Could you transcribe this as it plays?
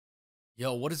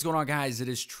Yo, what is going on, guys? It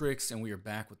is Triqz, and we are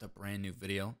back with a brand new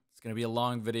video. It's going to be a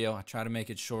long video. I try to make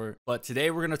it short, but today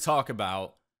we're going to talk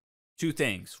about two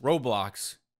things: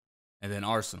 Roblox and then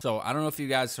Arsenal. So I don't know if you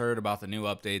guys heard about the new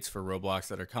updates for Roblox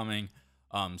that are coming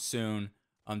soon.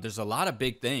 There's a lot of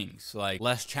big things like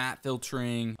less chat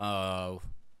filtering,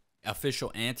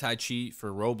 official anti-cheat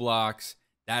for Roblox.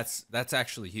 That's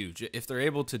actually huge if they're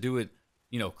able to do it,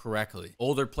 correctly.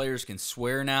 Older players can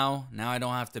swear now. Now I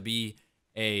don't have to be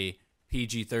a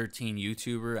PG-13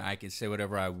 YouTuber. I can say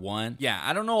whatever I want. Yeah,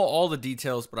 I don't know all the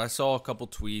details, but I saw a couple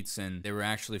tweets and they were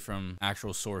actually from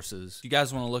actual sources. If you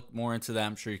guys want to look more into that,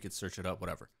 I'm sure you could search it up,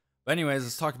 whatever. But anyways,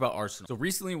 let's talk about Arsenal. So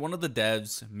recently, one of the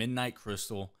devs, Midnight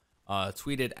Crystal,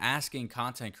 tweeted asking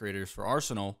content creators for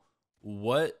Arsenal,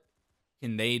 what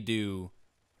can they do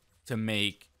to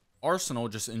make Arsenal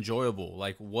just enjoyable?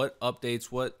 Like, what updates,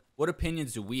 what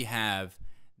opinions do we have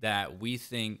that we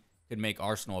think could make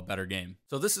Arsenal a better game?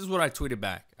 So this is what I tweeted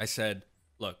back. I said,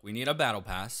 look, we need a battle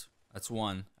pass. That's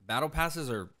one. Battle passes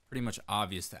are pretty much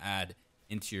obvious to add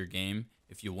into your game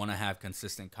if you want to have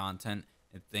consistent content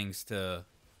and things to,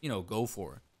 go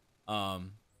for.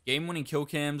 Game-winning kill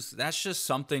cams, that's just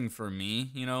something for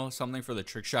me, something for the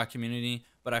trick shot community.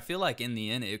 But I feel like in the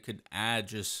end, it could add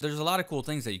there's a lot of cool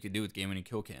things that you could do with game-winning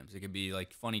kill cams. It could be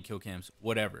like funny kill cams,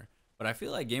 whatever. But I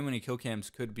feel like game-winning kill cams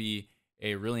could be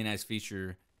a really nice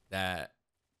feature that,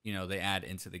 they add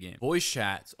into the game. Voice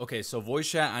chats. Okay, so voice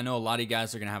chat, I know a lot of you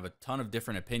guys are going to have a ton of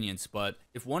different opinions, but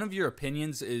if one of your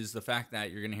opinions is the fact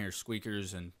that you're going to hear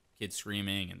squeakers and kids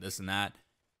screaming and this and that,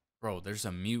 bro, there's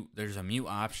a mute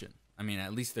option. I mean,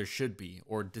 at least there should be,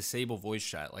 or disable voice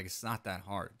chat. Like, it's not that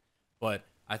hard. But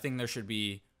I think there should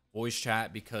be voice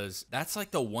chat because that's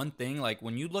like the one thing, like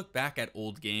when you look back at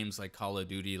old games like Call of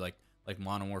Duty, like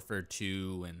Modern Warfare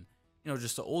 2 and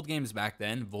just the old games back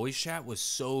then, voice chat was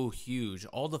so huge.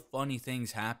 All the funny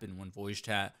things happened when voice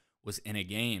chat was in a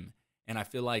game. And I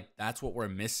feel like that's what we're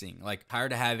missing. Like,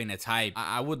 tired of having to type.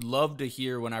 I would love to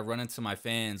hear when I run into my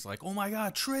fans, like, oh my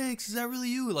God, Triqz, is that really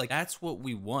you? Like, that's what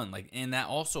we want. Like, and that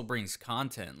also brings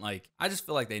content. Like, I just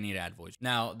feel like they need to add voice.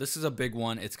 Now, this is a big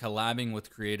one. It's collabing with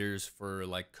creators for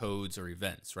like codes or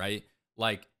events, right?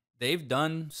 Like, they've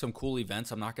done some cool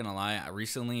events. I'm not going to lie.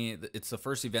 Recently, it's the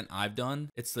first event I've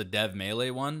done. It's the Dev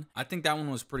Melee one. I think that one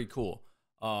was pretty cool.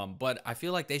 But I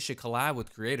feel like they should collab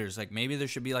with creators. Like, maybe there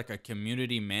should be like a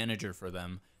community manager for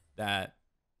them that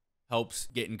helps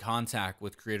get in contact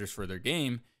with creators for their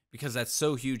game, because that's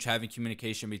so huge, having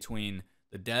communication between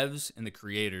the devs and the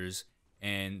creators,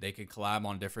 and they can collab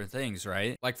on different things,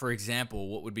 right? Like, for example,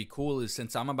 what would be cool is,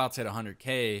 since I'm about to hit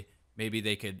 100K, maybe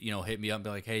they could, hit me up and be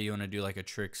like, hey, you want to do like a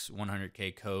Triqz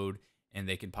 100K code, and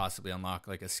they could possibly unlock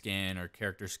like a skin or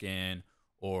character skin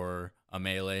or a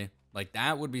melee. Like,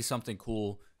 that would be something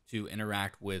cool to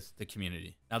interact with the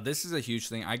community. Now, this is a huge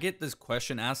thing. I get this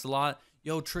question asked a lot.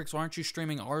 Yo, Triqz, why aren't you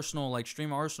streaming Arsenal? Like,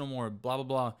 stream Arsenal more, blah, blah,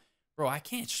 blah. Bro, I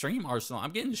can't stream Arsenal.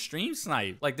 I'm getting stream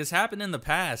sniped. Like, this happened in the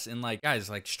past. And like, guys,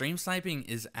 like, stream sniping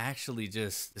is actually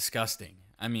just disgusting.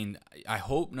 I mean, I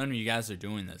hope none of you guys are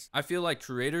doing this. I feel like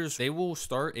creators, they will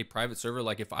start a private server.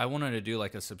 Like, if I wanted to do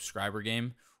like a subscriber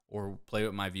game or play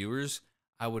with my viewers,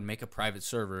 I would make a private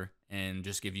server and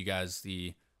just give you guys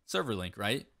the server link,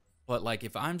 right? But like,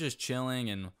 if I'm just chilling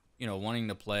and wanting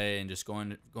to play and just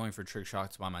going for trick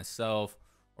shots by myself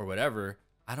or whatever,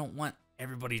 I don't want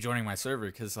everybody joining my server,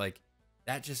 because like,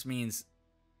 that just means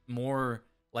more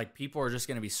like people are just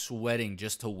going to be sweating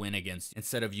just to win against you,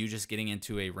 instead of you just getting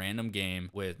into a random game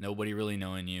with nobody really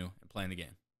knowing you and playing the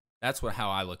game. That's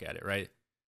how I look at it, right?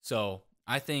 So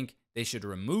I think they should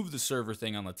remove the server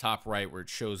thing on the top right where it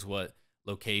shows what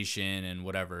location and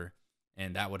whatever,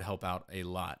 and that would help out a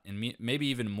lot, and maybe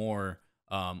even more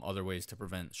other ways to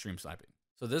prevent stream sniping.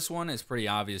 So this one is pretty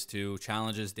obvious too.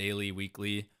 Challenges daily,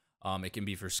 weekly. It can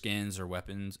be for skins or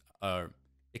weapons.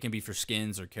 It can be for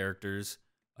skins or characters.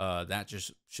 That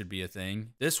just should be a thing.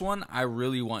 This one I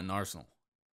really want in Arsenal.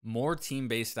 More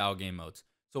team-based style game modes.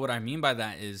 So what I mean by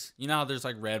that is, how there's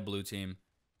like red, blue team.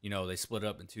 They split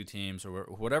up in two teams or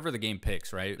whatever the game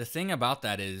picks, right? The thing about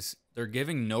that is they're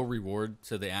giving no reward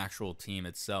to the actual team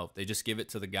itself. They just give it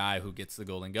to the guy who gets the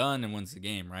golden gun and wins the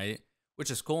game, right?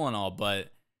 Which is cool and all,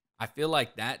 but I feel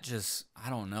like that just, I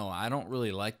don't know. I don't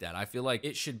really like that. I feel like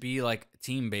it should be like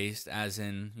team-based, as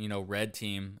in, red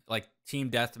team, like team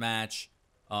deathmatch.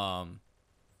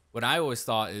 What I always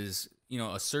thought is,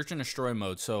 a search and destroy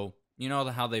mode. So,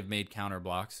 how they've made counter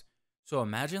blocks. So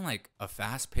imagine like a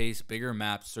fast-paced, bigger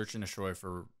map search and destroy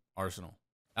for Arsenal.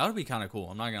 That would be kind of cool.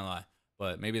 I'm not going to lie,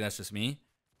 but maybe that's just me.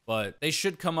 But they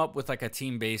should come up with like a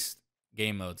team-based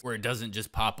game modes where it doesn't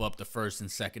just pop up the first and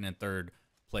second and third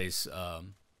place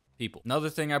people. Another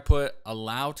thing I put,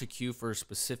 allow to queue for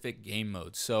specific game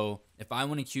modes. So if I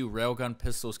want to queue railgun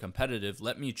pistols competitive,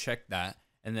 let me check that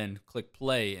and then click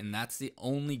play, and that's the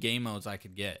only game modes I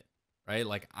could get, right?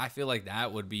 Like, I feel like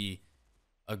that would be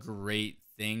a great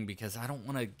thing, because I don't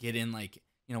want to get in, like,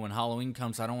 you know, when Halloween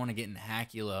comes, I don't want to get in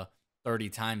Hackula 30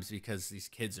 times because these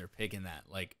kids are picking that,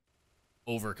 like,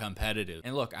 over competitive.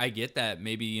 And look, I get that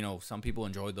maybe, you know, some people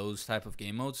enjoy those type of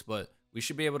game modes, but we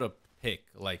should be able to pick,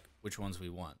 like, which ones we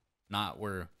want, not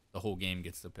where the whole game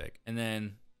gets to pick. And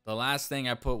then the last thing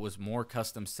I put was more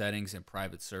custom settings in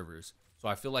private servers. So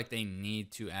I feel like they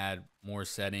need to add more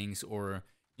settings, or,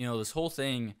 you know, this whole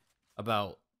thing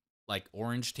about, like,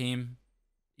 Orange Team.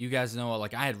 You guys know,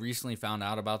 like, I had recently found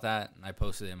out about that, and I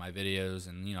posted it in my videos,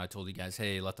 and, you know, I told you guys,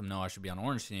 hey, let them know I should be on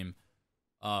Orange Team.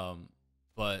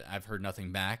 But I've heard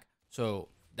nothing back. So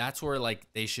that's where, like,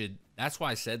 they should, that's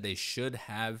why I said they should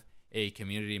have a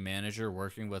community manager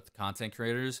working with content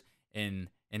creators, and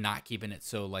not keeping it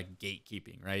so, like,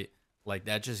 gatekeeping, right? Like,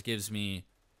 that just gives me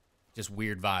just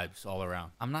weird vibes all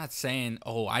around. I'm not saying,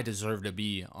 oh, I deserve to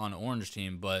be on Orange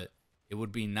Team, but it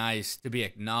would be nice to be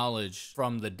acknowledged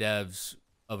from the devs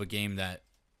of a game that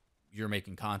you're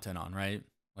making content on, right?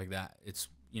 Like that. It's,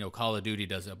 you know, Call of Duty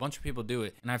does it. A bunch of people do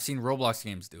it. And I've seen Roblox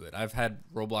games do it. I've had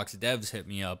Roblox devs hit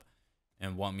me up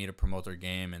and want me to promote their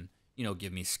game and, you know,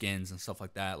 give me skins and stuff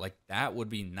like that. Like, that would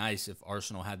be nice if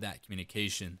Arsenal had that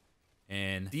communication.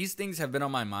 And these things have been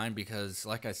on my mind because,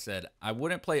 like I said, I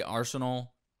wouldn't play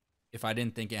Arsenal if I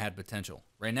didn't think it had potential.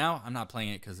 Right now, I'm not playing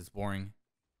it because it's boring.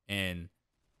 And,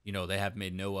 you know, they have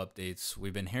made no updates.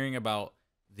 We've been hearing about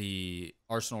the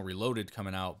Arsenal Reloaded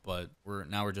coming out, but we're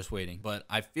just waiting. But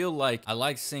I feel like I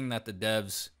like seeing that the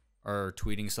devs are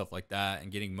tweeting stuff like that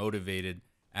and getting motivated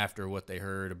after what they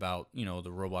heard about, you know, the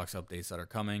Roblox updates that are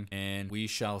coming. And we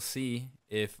shall see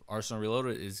if Arsenal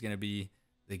Reloaded is going to be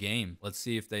the game. Let's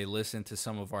see if they listen to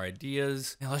some of our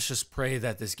ideas, and let's just pray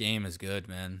that this game is good,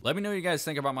 man. Let me know what you guys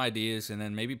think about my ideas, and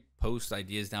then maybe post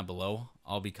ideas down below.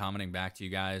 I'll be commenting back to you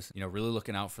guys, you know, really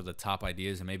looking out for the top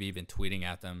ideas and maybe even tweeting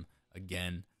at them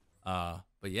again. But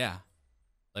yeah,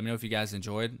 let me know if you guys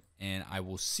enjoyed, and I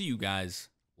will see you guys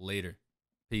later.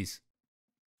 Peace.